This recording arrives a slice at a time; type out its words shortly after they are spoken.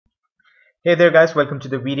Hey there guys, welcome to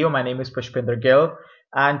the video. My name is Pushpinder Gill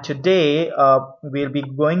and today we'll be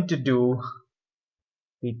going to do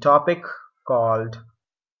the topic called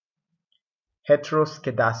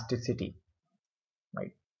heteroscedasticity,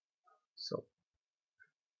 right? So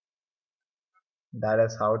that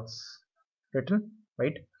is how it's written,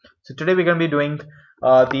 right? So today we're going to be doing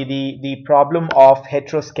the problem of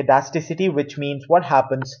heteroscedasticity, which means what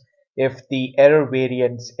happens if the error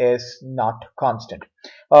variance is not constant.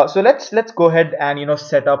 So let's go ahead and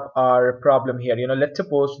set up our problem here. Let's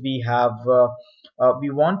suppose we have we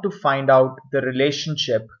want to find out the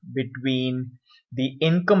relationship between the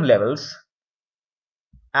income levels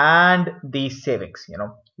and the savings.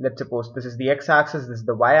 Let's suppose this is the x-axis, this is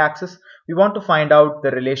the y-axis. We want to find out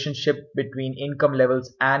the relationship between income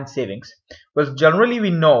levels and savings, because generally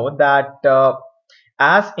we know that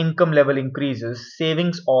as income level increases,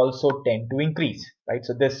 savings also tend to increase, right?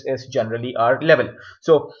 So this is generally our level.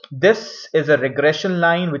 So this is a regression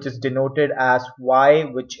line which is denoted as y,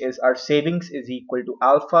 which is our savings, is equal to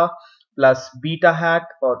alpha plus beta hat,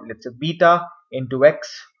 or let's say beta into x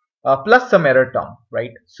plus some error term,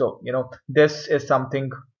 right? So this is something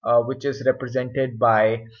which is represented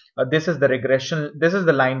by this is the regression, this is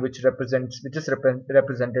the line which is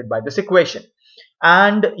represented by this equation.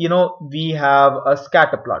 And we have a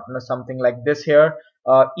scatter plot, something like this here.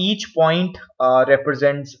 Each point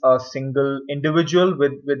represents a single individual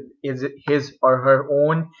with his or her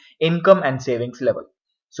own income and savings level.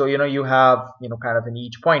 So you have kind of in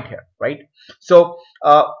each point here, right? So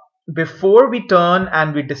before we turn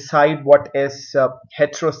and we decide what is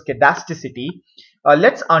heteroscedasticity,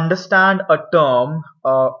 let's understand a term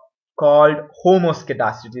called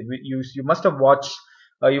homoscedasticity. You must have watched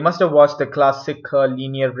the classic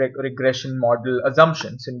linear regression model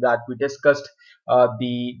assumptions, in that we discussed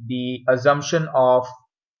the assumption of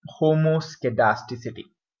homoscedasticity.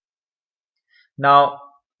 Now,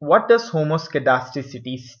 what does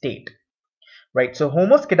homoscedasticity state? Right, so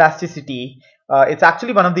homoscedasticity, it's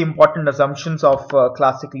actually one of the important assumptions of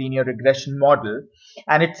classic linear regression model,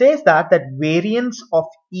 and it says that variance of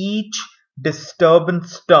each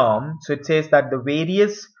disturbance term, so it says that the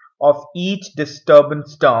variance of each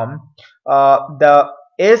disturbance term the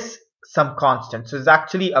is some constant, so it's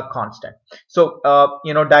actually a constant. So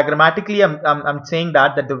diagrammatically I'm saying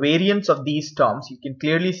that the variance of these terms, you can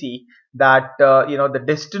clearly see that the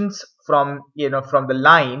distance from the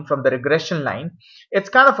line, from the regression line, it's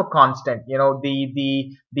kind of a constant.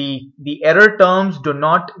 The error terms do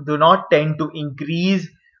not tend to increase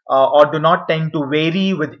or do not tend to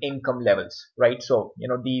vary with income levels, right? So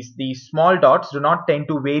these small dots do not tend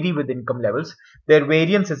to vary with income levels. Their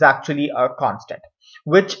variance is actually a constant,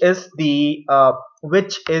 which is the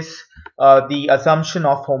assumption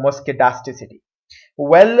of homoscedasticity.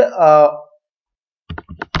 Well,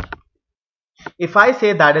 if I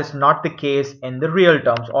say that is not the case in the real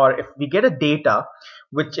terms, or if we get a data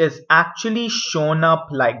which is actually shown up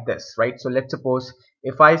like this, right? So let's suppose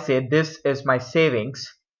if I say this is my savings,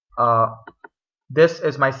 uh, this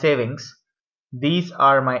is my savings, these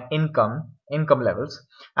are my income levels,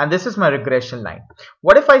 and this is my regression line.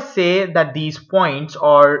 What if I say that these points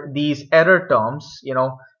or these error terms,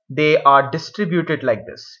 they are distributed like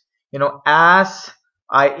this? As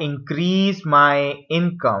I increase my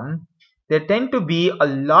income, there tend to be a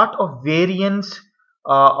lot of variance,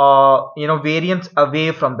 variance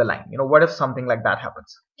away from the line. What if something like that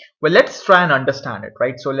happens? Well, let's try and understand it,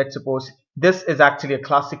 right? So let's suppose this is actually a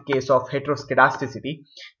classic case of heteroscedasticity.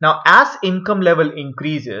 Now, as income level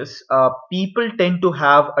increases, people tend to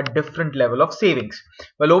have a different level of savings.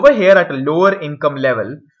 Well, over here at a lower income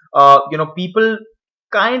level, people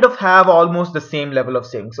kind of have almost the same level of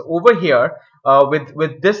savings. So over here,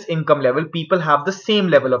 with this income level, people have the same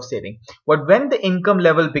level of saving. But when the income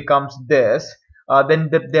level becomes this, then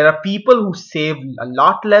there are people who save a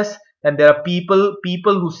lot less, and there are people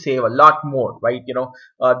who save a lot more, right?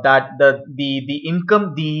 That the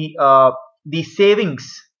income, the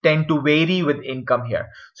savings tend to vary with income here.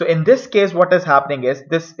 So in this case, what is happening is,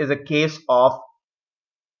 this is a case of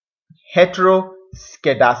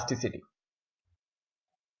heteroscedasticity,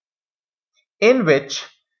 in which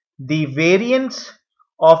the variance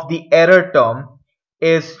of the error term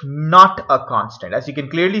is not a constant. As you can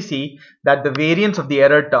clearly see that the variance of the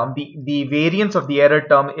error term, the variance of the error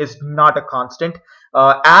term is not a constant.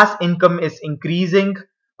 As income is increasing,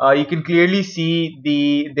 you can clearly see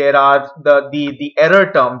the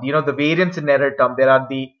error term, the variance in error term,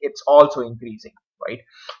 it's also increasing, right?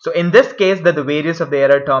 So in this case, that the variance of the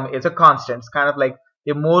error term is a constant. It's kind of like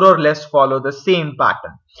they more or less follow the same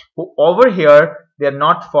pattern. Over here, they are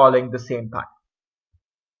not following the same pattern,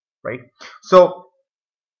 right? So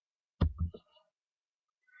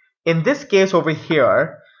in this case over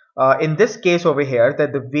here, that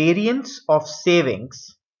the variance of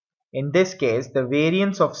savings, in this case, the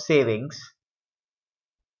variance of savings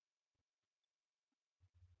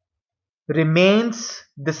remains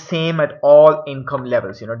the same at all income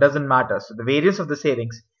levels. It doesn't matter. So the variance of the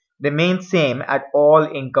savings remains same at all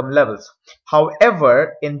income levels.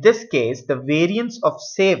 However, in this case, the variance of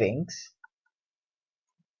savings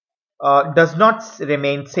does not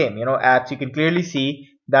remain same. As you can clearly see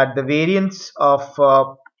that the variance of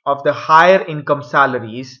the higher income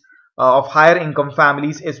salaries of higher income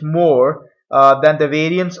families is more than the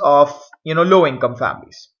variance of low income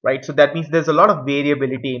families, right? So that means there's a lot of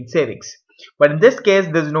variability in savings. But in this case,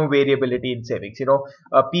 there's no variability in savings.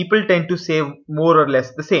 People tend to save more or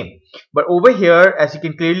less the same. But over here, as you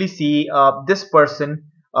can clearly see, this person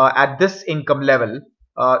at this income level,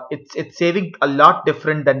 it's saving a lot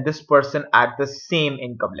different than this person at the same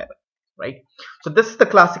income level, right? So this is the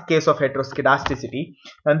classic case of heteroscedasticity.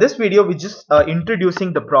 In this video, we just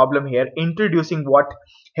introducing the problem here, introducing what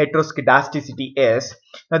heteroscedasticity is.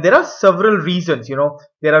 Now there are several reasons.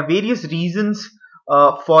 There are various reasons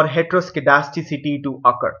for heteroscedasticity to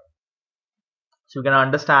occur. So we can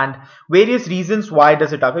understand various reasons why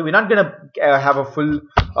does it occur. We're not going to have a full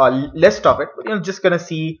list of it, but just going to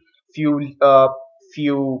see few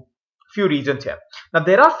few few reasons here. Now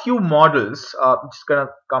there are few models. I'm just going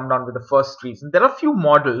to come down with the first reason. There are few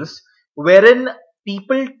models wherein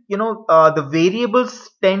people, the variables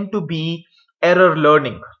tend to be error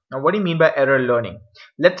learning. Now what do you mean by error learning?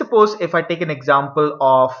 Let's suppose if I take an example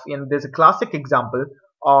of, there's a classic example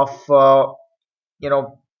of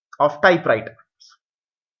of typewriter.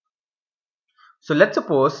 So let's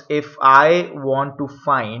suppose if I want to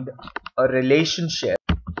find a relationship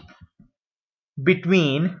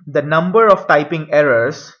between the number of typing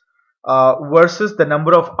errors versus the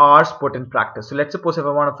number of hours put in practice. So let's suppose if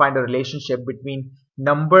I want to find a relationship between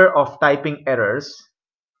number of typing errors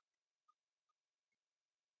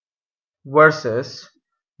versus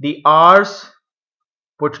the hours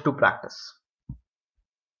put to practice.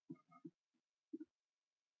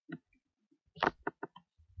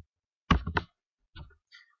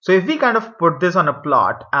 So if we kind of put this on a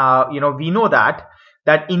plot, we know that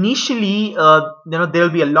initially, there will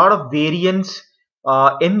be a lot of variance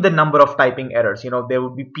in the number of typing errors. There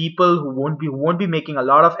will be people who won't be making a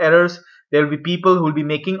lot of errors. There will be people who will be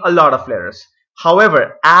making a lot of errors.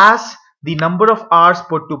 However, as the number of hours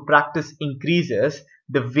put to practice increases,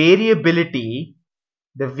 the variability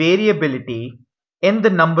in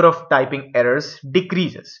the number of typing errors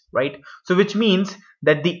decreases, right? So which means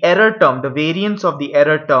that the error term, the variance of the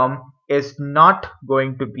error term is not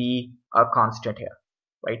going to be a constant here,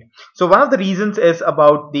 right? So one of the reasons is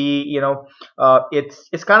about the,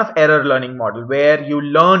 it's kind of error learning model where you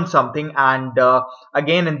learn something, and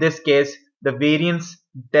again in this case the variance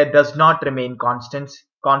that does not remain constant,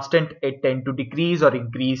 it tend to decrease or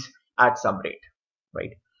increase at some rate,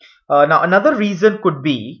 right? Now another reason could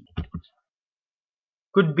be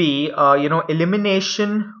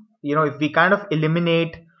elimination. If we kind of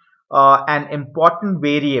eliminate an important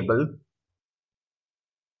variable,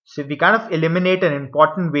 so if we kind of eliminate an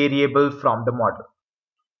important variable from the model,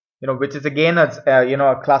 which is again a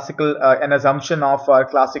classical an assumption of a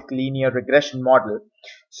classic linear regression model.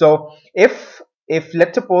 So if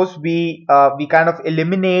let's suppose we kind of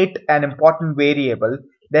eliminate an important variable,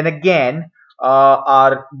 then again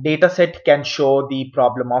our data set can show the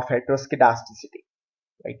problem of heteroscedasticity,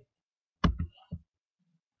 right?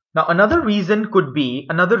 Now another reason for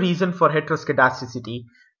heteroscedasticity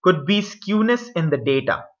could be skewness in the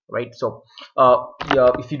data, right? So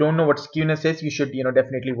yeah, if you don't know what skewness is, you should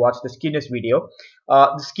definitely watch the skewness video.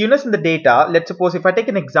 The skewness in the data, let's suppose if I take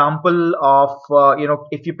an example of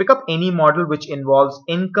if you pick up any model which involves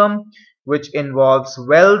income, which involves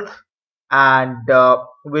wealth, and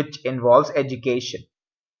which involves education,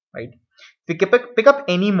 right? If you pick up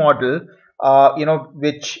any model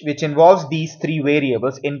which involves these three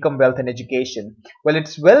variables, income, wealth, and education, well,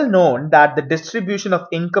 it's well known that the distribution of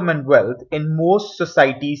income and wealth in most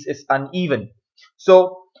societies is uneven.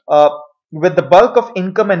 So with the bulk of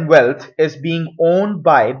income and wealth is being owned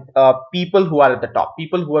by people who are at the top,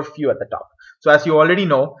 people who are few at the top. So as you already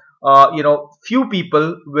know, few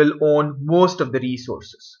people will own most of the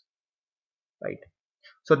resources, right?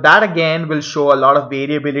 So that again will show a lot of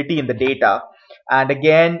variability in the data, and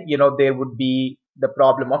again there would be the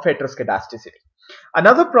problem of heteroscedasticity.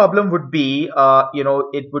 Another problem would be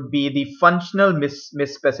it would be the functional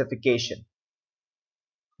misspecification,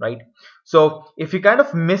 right? So if you kind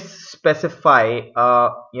of misspecify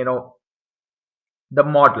the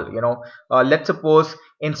model. Let's suppose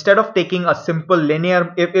instead of taking a simple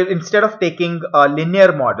linear, if instead of taking a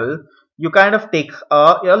linear model, you kind of take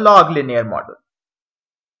a log linear model.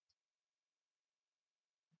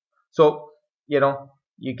 So, you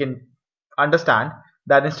can understand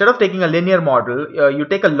that instead of taking a linear model, you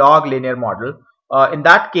take a log linear model. In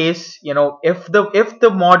that case, if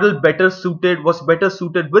the model was better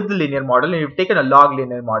suited with the linear model, and you've taken a log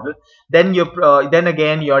linear model, then then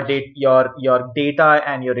again your data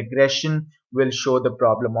and your regression will show the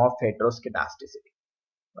problem of heteroscedasticity,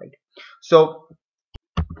 right? So,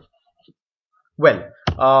 well,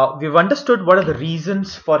 we've understood what are the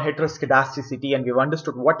reasons for heteroscedasticity, and we've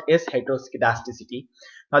understood what is heteroscedasticity.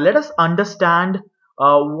 Now let us understand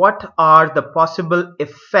what are the possible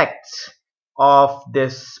effects of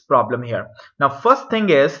this problem here. Now, first thing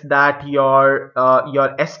is that your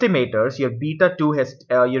estimators, your beta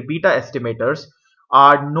estimators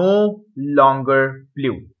are no longer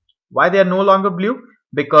blue. Why they are no longer blue?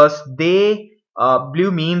 Because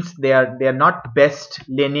blue means they are not best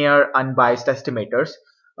linear unbiased estimators.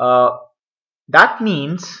 Uh, that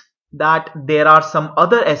means that there are some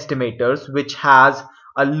other estimators which has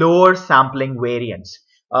a lower sampling variance.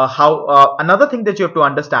 How Another thing that you have to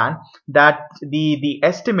understand, that the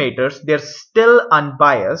estimators, they're still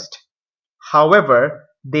unbiased, however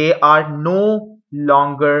they are no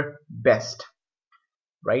longer best,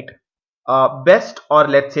 right? Best, or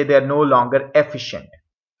let's say they are no longer efficient,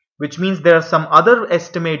 which means there are some other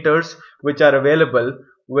estimators which are available,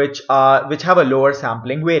 which have a lower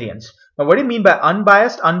sampling variance. Now, what do you mean by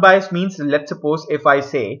unbiased? Unbiased means, let's suppose if I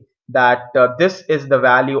say that this is the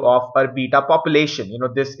value of our beta population,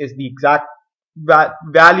 this is the exact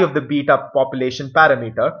value of the beta population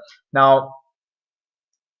parameter. Now,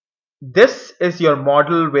 this is your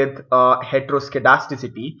model with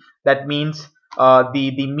heteroscedasticity. That means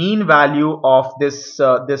the mean value of this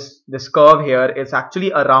curve here is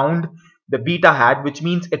actually around the beta hat, which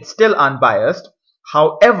means it's still unbiased.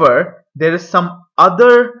 However, there is some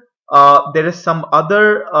other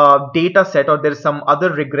data set, or there is some other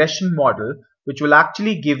regression model which will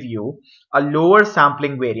actually give you a lower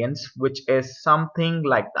sampling variance, which is something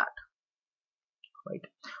like that, right?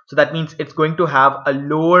 So that means it's going to have a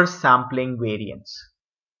lower sampling variance.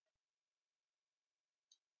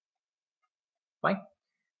 Fine.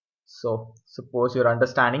 So suppose you're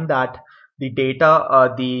understanding that the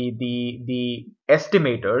data, the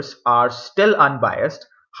estimators are still unbiased.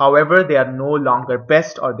 However, they are no longer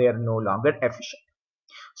best, or they are no longer efficient.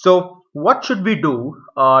 So what should we do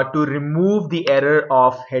to remove the error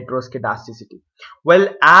of heteroscedasticity? Well,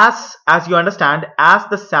 as you understand, as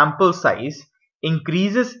the sample size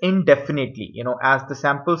increases indefinitely, as the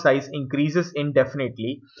sample size increases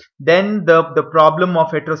indefinitely, then the problem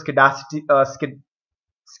of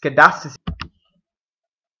heteroscedasticity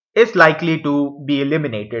is likely to be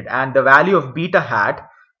eliminated, and the value of beta hat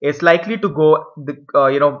is likely to go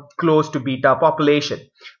close to beta population.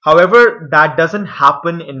 However, that doesn't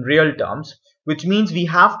happen in real terms, which means we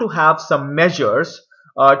have to have some measures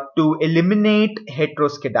to eliminate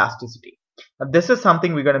heteroscedasticity. Now, this is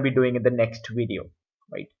something we're going to be doing in the next video,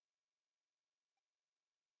 right?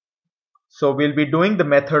 So we'll be doing the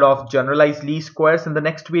method of generalized least squares in the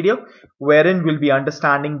next video, wherein we'll be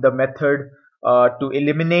understanding the method to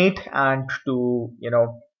eliminate, and to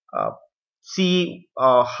uh, see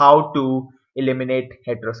how to eliminate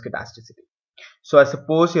heteroscedasticity. So I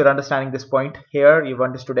suppose you're understanding this point here. You've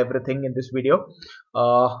understood everything in this video.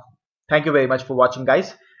 Uh, Thank you very much for watching,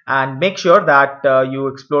 guys. And make sure that you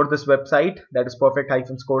explore this website, that is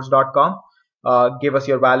perfect-scores.com. Give us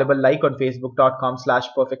your valuable like on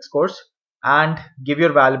facebook.com/perfectscores, and give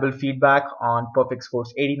your valuable feedback on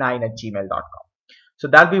perfectscores89@gmail.com. So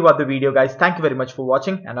that'll be what the video, guys. Thank you very much for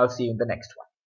watching, and I'll see you in the next one.